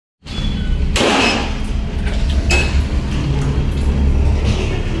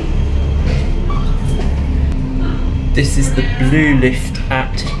This is the blue lift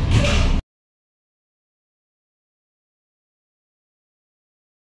at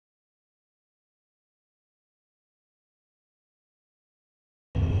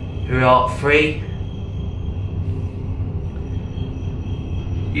Route 3.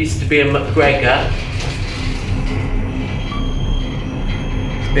 Used to be a McGregor.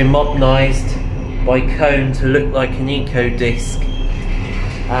 It's been modernised by Kone to look like an eco disc,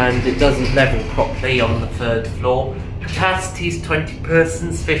 and it doesn't level properly on the 3rd floor. Capacity is 20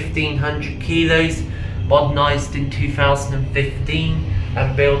 persons, 1500 kilos, modernised in 2015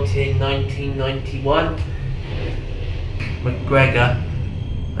 and built in 1991. McGregor.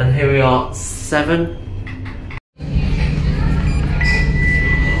 And here we are, 7.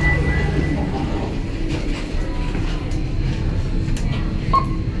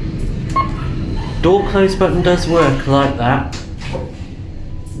 Door close button does work like that.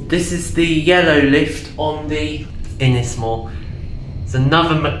 This is the yellow lift on the Inishmore. It's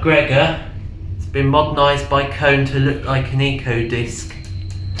another McGregor. It's been modernised by Kone to look like an eco disc.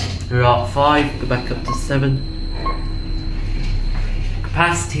 We're at 5, go back up to 7.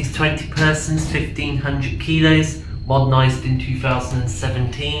 Capacity is 20 persons, 1500 kilos, modernised in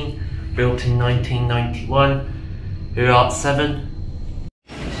 2017, built in 1991. We're at 7.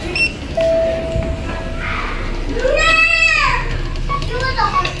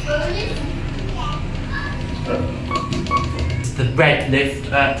 It's the red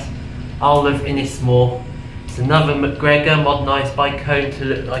lift at Olive Inishmore. It's another McGregor, modernised by Kone to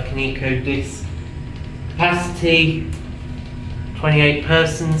look like an eco disc. Capacity 28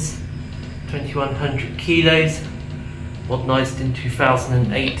 persons, 2100 kilos, modernised in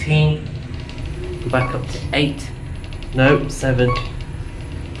 2018. Go back up to 8. No, 7.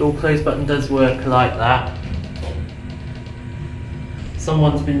 Door close button does work like that.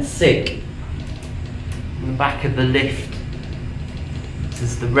 Someone's been sick in the back of the lift. This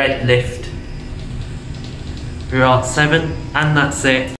is the red lift. We're at 7, and that's it.